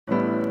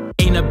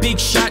big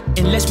shot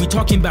unless we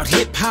talking about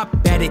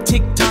hip-hop. Bad at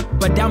TikTok,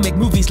 but I'll make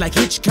movies like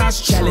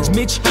Hitchcock's. Challenge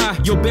Mitch,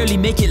 you'll barely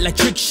make it like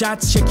trick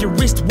shots. Check your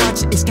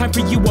wristwatch, it's time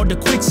for you all to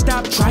quit.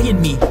 Stop trying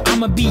me.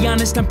 I'ma be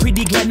honest, I'm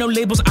pretty glad no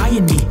labels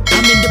eyeing me.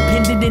 I'm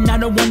independent and I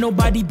don't want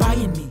nobody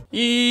buying me.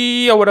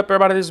 Yo, what up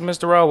everybody, this is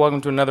Mr. Darrell. Welcome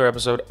to another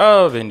episode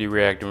of Indie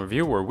React and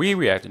Review, where we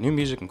react to new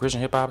music and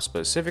Christian hip-hop,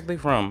 specifically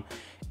from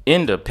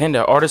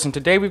independent artists. And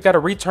today we've got a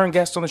return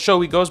guest on the show.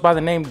 He goes by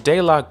the name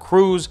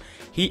Cruz.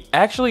 He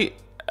actually,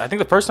 I think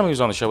the first time he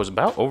was on the show was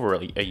about over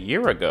a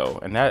year ago,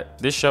 and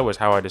this show is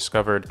how I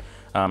discovered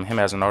him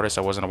as an artist.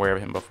 I wasn't aware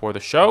of him before the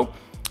show.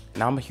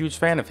 Now I'm a huge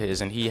fan of his,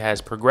 and he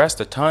has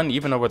progressed a ton,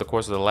 even over the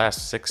course of the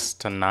last 6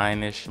 to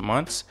 9-ish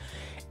months.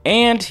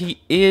 And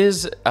he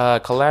is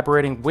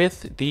collaborating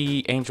with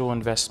the angel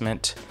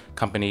investment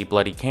company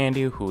Bloody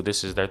Candy, who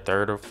this is their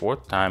 3rd or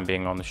 4th time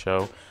being on the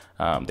show.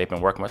 They've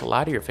been working with a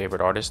lot of your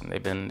favorite artists, and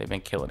they've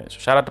been killing it. So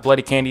shout out to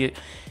Bloody Candy.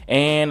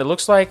 And it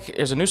looks like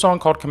there's a new song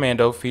called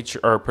Commando,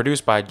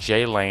 produced by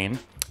Jay Lane,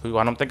 who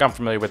I don't think I'm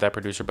familiar with that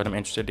producer, but I'm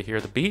interested to hear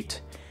the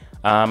beat.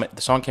 The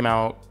song came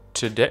out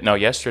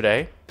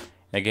yesterday.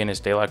 Again,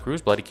 it's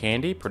Cruz, Bloody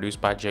Candy, produced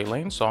by Jay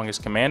Lane. Song is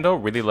Commando.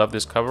 Really love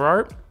this cover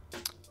art.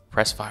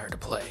 Press fire to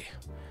play.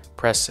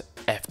 Press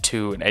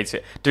F2 and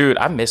exit. Dude,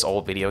 I miss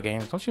old video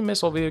games. Don't you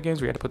miss old video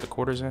games where you had to put the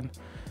quarters in?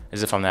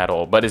 As if I'm that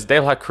old. But it's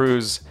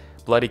Cruz,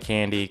 Bloody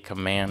Candy,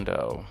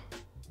 Commando.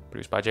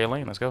 Produced by Jay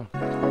Lane. Let's go.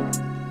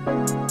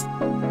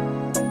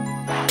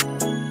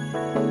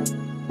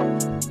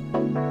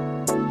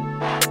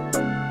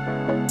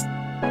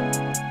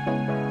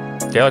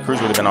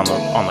 Cruz would have been on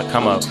the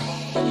come up.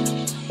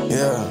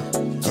 Yeah,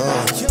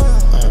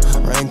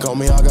 rank on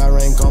me, I got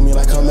rank on me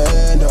like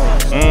Commando.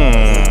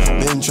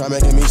 Been try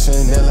making me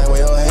send there like where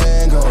your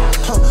hand go.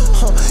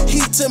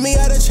 He took me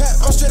out of trap,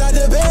 I'm straight out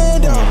the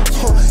bando.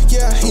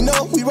 Yeah, he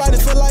know we riding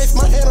for life,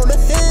 my hand on the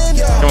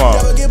handle. Come on.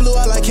 Never get blue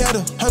out like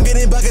cattle. I'm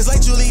getting buckets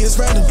like Julius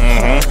Randle.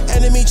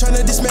 Enemy trying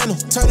to dismantle,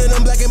 turning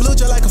them black and blue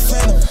just like a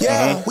flannel.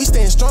 Yeah, we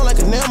staying strong like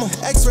enamel.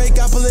 X-ray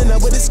got pulling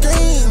up with the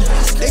screen.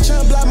 They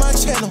trying to block my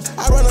channel.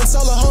 I run on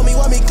solo, homie,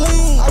 want me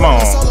clean. I run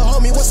on solo,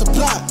 homie, what's a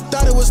plot?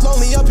 Thought it was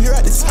lonely up here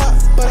at the top,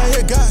 but I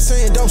hear God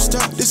saying don't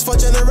stop. This for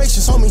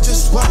generations, homie,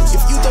 just watch.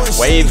 If you throwing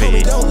shit,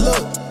 homie, don't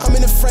look. I'm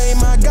in the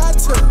frame, I got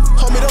to.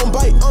 Homie, don't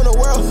bite on the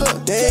world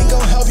hook. They ain't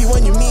gon' help you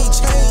when you need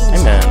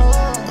change. Amen.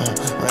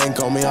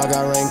 Rank on me, I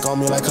got rank on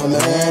me like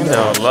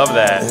Commando. Love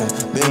that.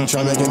 Been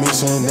trying making me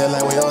send there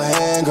like where your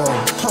hand go.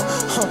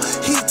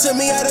 He took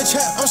me out of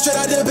trap, I'm straight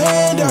out the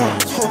bando.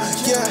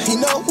 Yeah, he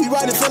know we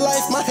riding for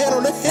life, my hand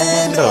on the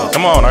handle.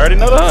 Come on, I already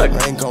know the hook.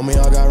 Rank on me,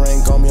 I got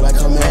rank on me like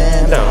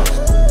Commando.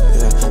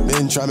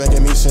 Been trying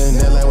making me send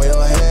there like where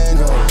your hand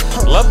go.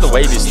 Love the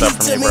wavy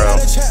stuff from you, bro.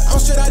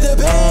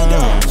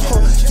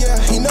 Yeah,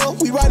 he know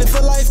we riding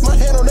for life, my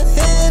hand on the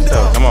handle.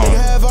 Come on. They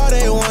have all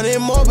they wanted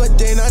more, but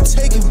they not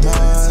taking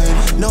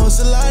mine. No,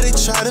 it's a lie, they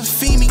try to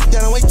feed me,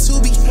 that I'm way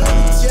too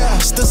behind. Yeah,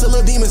 still some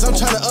little demons, I'm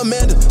trying to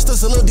Amanda. Still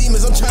some little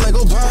demons, I'm trying to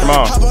go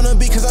blind. Hop on the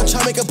beat, cause I'm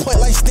trying to make a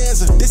point like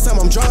stanza. This time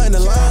I'm drawing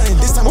the line.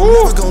 This time I'm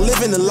never gonna live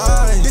in the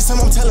line. This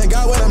time I'm telling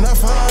God what I'm not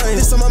fine.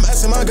 This time I'm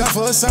asking my God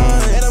for a sign.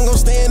 And I'm gonna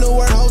stay in the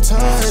word whole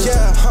time.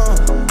 Yeah,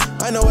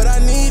 I know what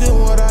I need and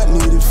what I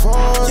need it for.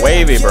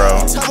 Wavy,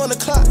 bro. Time on the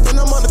clock, and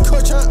I'm on the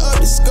court trying to up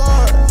the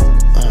score.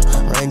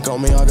 Rank on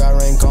me, I got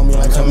rank on me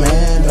like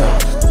Commando.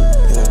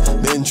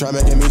 Been trying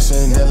making me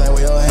send there like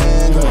where your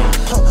hand go.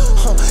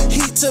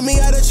 He took me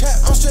out of trap,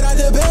 I'm straight out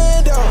the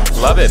bando.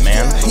 Love it,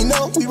 man. Yeah, he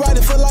know we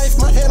riding for life,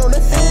 my hand on the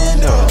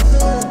handle.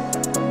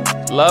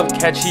 Love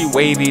catchy,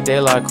 wavy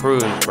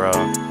Cruz, bro.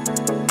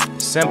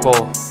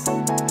 Simple,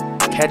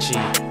 catchy,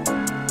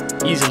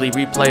 easily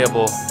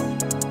replayable.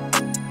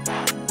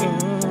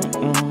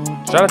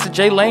 Shout out to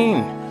Jay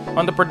Lane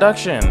on the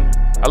production.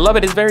 I love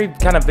it. It's very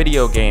kind of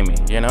video gamey,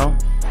 you know?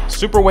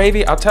 Super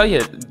wavy. I'll tell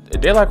you,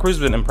 Cruz has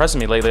been impressing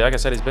me lately. Like I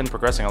said, he's been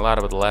progressing a lot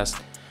over the last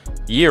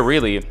year,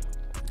 really.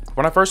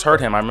 When I first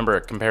heard him, I remember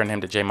comparing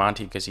him to Jay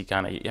Monty because he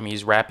kind of,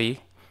 he's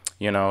rappy,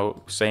 you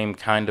know, same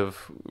kind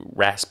of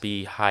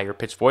raspy, higher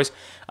pitched voice.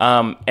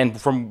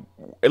 And from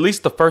at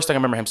least the first thing I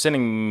remember him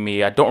sending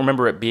me, I don't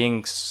remember it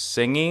being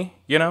singy,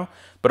 you know?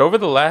 But over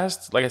the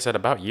last, like I said,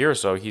 about year or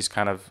so, he's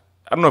kind of,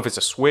 I don't know if it's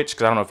a switch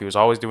because I don't know if he was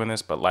always doing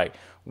this, but like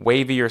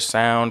wavier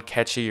sound,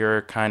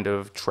 catchier kind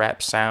of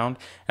trap sound,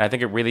 and I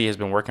think it really has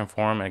been working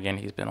for him. And again,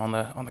 he's been on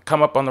the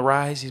come up, on the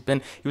rise. He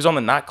was on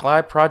the Not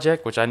Clyde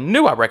project, which I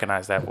knew I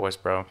recognized that voice,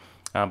 bro.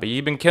 But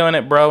you've been killing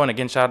it, bro. And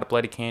again, shout out to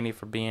Bloody Candy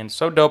for being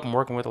so dope and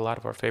working with a lot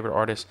of our favorite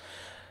artists.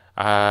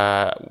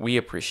 We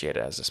appreciate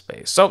it as a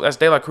space. So that's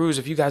Cruz.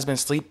 If you guys been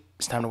asleep,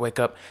 it's time to wake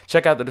up.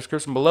 Check out the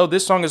description below.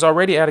 This song is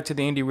already added to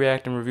the Indie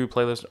React and Review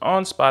playlist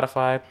on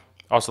Spotify.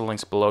 Also, the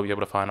links below. You'll be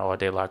able to find all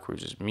of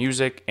Cruz's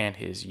music and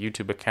his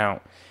YouTube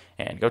account.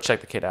 And go check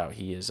the kid out.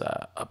 He is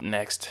up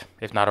next,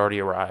 if not already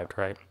arrived,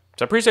 right?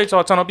 So I appreciate y'all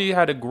a ton. I hope you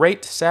had a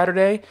great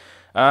Saturday.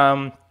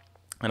 I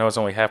know it's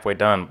only halfway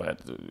done,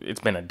 but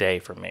it's been a day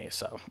for me.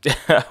 So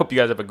I hope you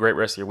guys have a great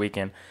rest of your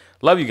weekend.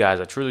 Love you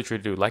guys. I truly,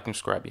 truly do. Like and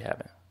subscribe if you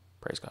haven't.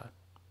 Praise God.